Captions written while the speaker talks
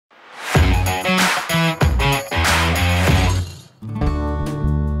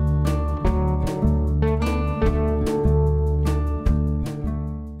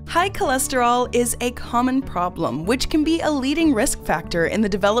cholesterol is a common problem which can be a leading risk factor in the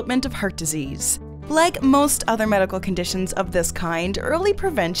development of heart disease. Like most other medical conditions of this kind, early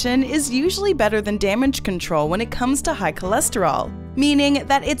prevention is usually better than damage control when it comes to high cholesterol, meaning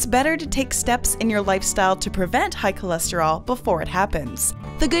that it's better to take steps in your lifestyle to prevent high cholesterol before it happens.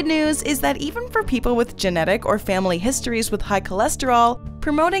 The good news is that even for people with genetic or family histories with high cholesterol,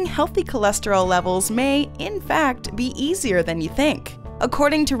 promoting healthy cholesterol levels may, in fact, be easier than you think.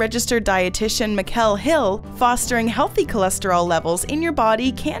 According to registered dietitian Mikkel Hill, fostering healthy cholesterol levels in your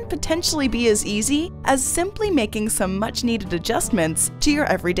body can potentially be as easy as simply making some much-needed adjustments to your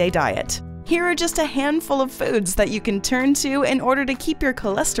everyday diet. Here are just a handful of foods that you can turn to in order to keep your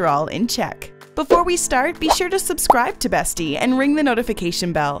cholesterol in check. Before we start, be sure to subscribe to Bestie and ring the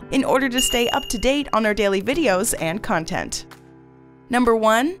notification bell in order to stay up to date on our daily videos and content. Number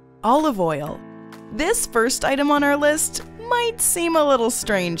 1. Olive oil. This first item on our list might seem a little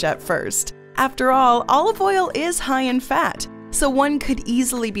strange at first. After all, olive oil is high in fat, so one could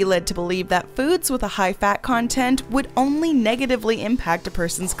easily be led to believe that foods with a high fat content would only negatively impact a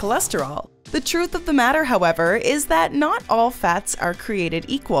person's cholesterol. The truth of the matter, however, is that not all fats are created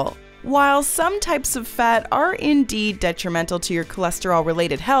equal. While some types of fat are indeed detrimental to your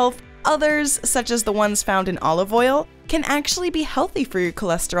cholesterol-related health, others, such as the ones found in olive oil, can actually be healthy for your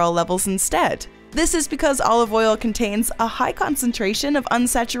cholesterol levels instead. This is because olive oil contains a high concentration of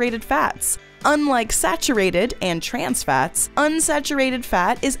unsaturated fats. Unlike saturated and trans fats, unsaturated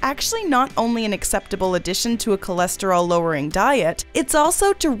fat is actually not only an acceptable addition to a cholesterol-lowering diet, it's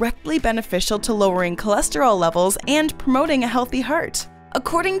also directly beneficial to lowering cholesterol levels and promoting a healthy heart.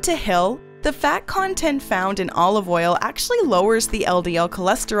 According to Hill, the fat content found in olive oil actually lowers the LDL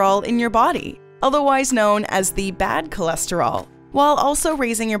cholesterol in your body, otherwise known as the bad cholesterol, while also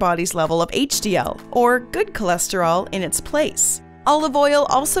raising your body's level of HDL, or good cholesterol, in its place. Olive oil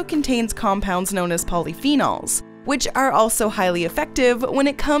also contains compounds known as polyphenols, which are also highly effective when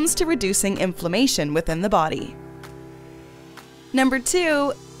it comes to reducing inflammation within the body. Number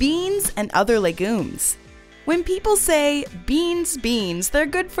 2. Beans and other legumes. When people say, beans, they're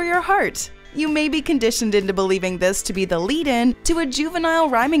good for your heart, you may be conditioned into believing this to be the lead-in to a juvenile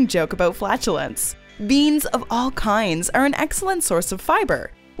rhyming joke about flatulence. Beans of all kinds are an excellent source of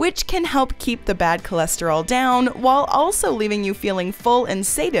fiber, which can help keep the bad cholesterol down while also leaving you feeling full and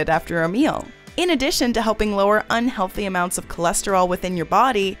sated after a meal. In addition to helping lower unhealthy amounts of cholesterol within your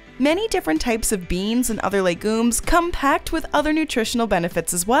body, many different types of beans and other legumes come packed with other nutritional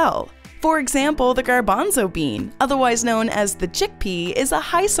benefits as well. For example, the garbanzo bean, otherwise known as the chickpea, is a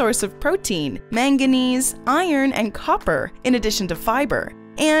high source of protein, manganese, iron, and copper, in addition to fiber,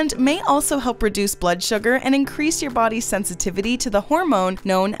 and may also help reduce blood sugar and increase your body's sensitivity to the hormone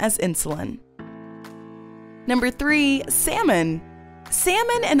known as insulin. Number 3. Salmon.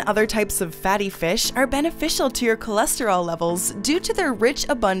 Salmon and other types of fatty fish are beneficial to your cholesterol levels due to their rich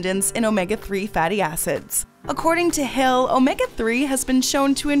abundance in omega-3 fatty acids. According to Hill, omega-3 has been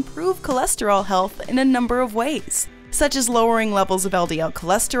shown to improve cholesterol health in a number of ways, such as lowering levels of LDL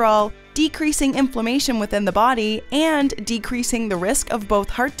cholesterol, decreasing inflammation within the body, and decreasing the risk of both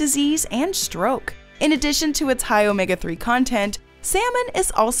heart disease and stroke. In addition to its high omega-3 content, salmon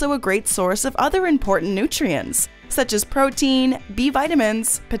is also a great source of other important nutrients, such as protein, B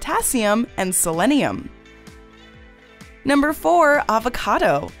vitamins, potassium, and selenium. Number 4.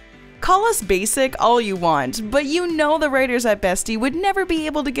 Avocado. Call us basic all you want, but you know the writers at Bestie would never be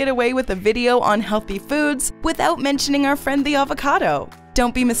able to get away with a video on healthy foods without mentioning our friend the avocado.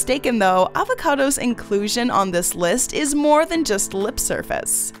 Don't be mistaken though, avocado's inclusion on this list is more than just lip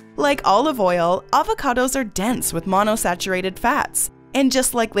service. Like olive oil, avocados are dense with monosaturated fats, and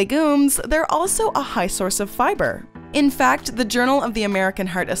just like legumes, they're also a high source of fiber. In fact, the Journal of the American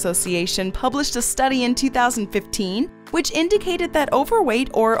Heart Association published a study in 2015 which indicated that overweight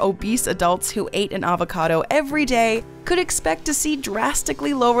or obese adults who ate an avocado every day could expect to see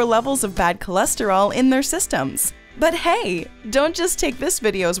drastically lower levels of bad cholesterol in their systems. But hey, don't just take this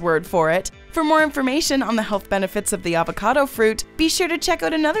video's word for it. For more information on the health benefits of the avocado fruit, be sure to check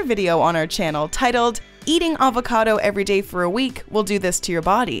out another video on our channel titled, "Eating Avocado Every Day for a Week Will Do This to Your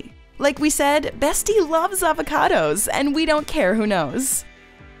Body." Like we said, Bestie loves avocados, and we don't care who knows.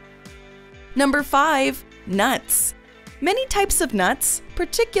 Number 5. Nuts. Many types of nuts,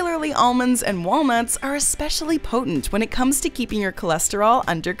 particularly almonds and walnuts, are especially potent when it comes to keeping your cholesterol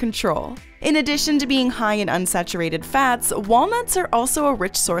under control. In addition to being high in unsaturated fats, walnuts are also a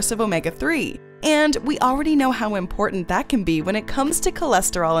rich source of omega-3, and we already know how important that can be when it comes to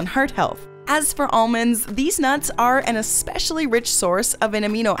cholesterol and heart health. As for almonds, these nuts are an especially rich source of an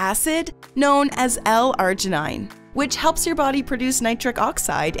amino acid known as L-arginine. which helps your body produce nitric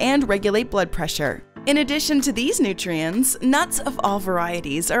oxide and regulate blood pressure. In addition to these nutrients, nuts of all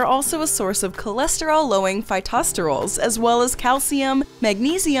varieties are also a source of cholesterol-lowering phytosterols, as well as calcium,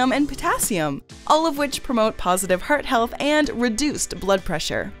 magnesium, and potassium, all of which promote positive heart health and reduced blood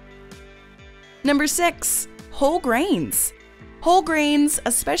pressure. Number 6. Whole grains. Whole grains,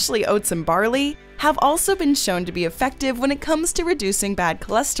 especially oats and barley, have also been shown to be effective when it comes to reducing bad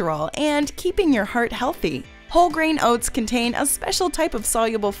cholesterol and keeping your heart healthy. Whole grain oats contain a special type of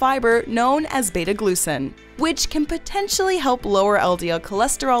soluble fiber known as beta-glucan, which can potentially help lower LDL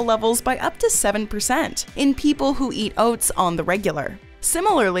cholesterol levels by up to 7% in people who eat oats on the regular.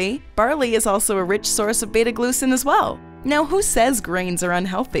 Similarly, barley is also a rich source of beta-glucan as well. Now, who says grains are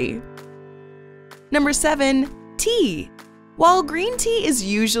unhealthy? Number 7. Tea. While green tea is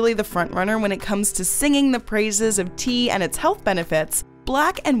usually the frontrunner when it comes to singing the praises of tea and its health benefits,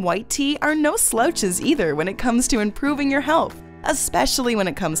 black and white tea are no slouches either when it comes to improving your health, especially when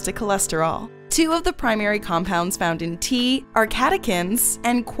it comes to cholesterol. Two of the primary compounds found in tea are catechins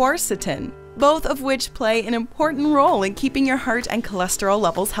and quercetin, both of which play an important role in keeping your heart and cholesterol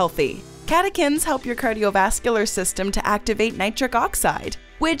levels healthy. Catechins help your cardiovascular system to activate nitric oxide,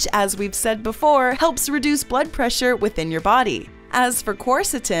 which, as we've said before, helps reduce blood pressure within your body. As for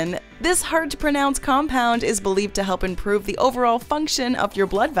quercetin, this hard-to-pronounce compound is believed to help improve the overall function of your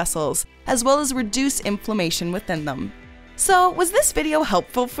blood vessels, as well as reduce inflammation within them. So, was this video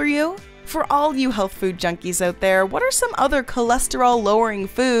helpful for you? For all you health food junkies out there, what are some other cholesterol-lowering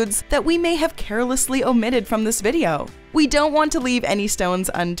foods that we may have carelessly omitted from this video? We don't want to leave any stones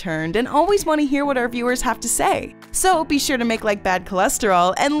unturned and always want to hear what our viewers have to say. So be sure to make like bad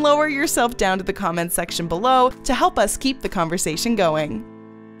cholesterol and lower yourself down to the comments section below to help us keep the conversation going.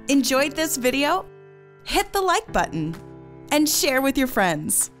 Enjoyed this video? Hit the like button and share with your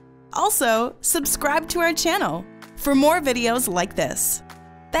friends. Also, subscribe to our channel for more videos like this.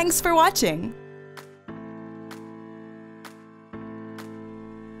 Thanks for watching!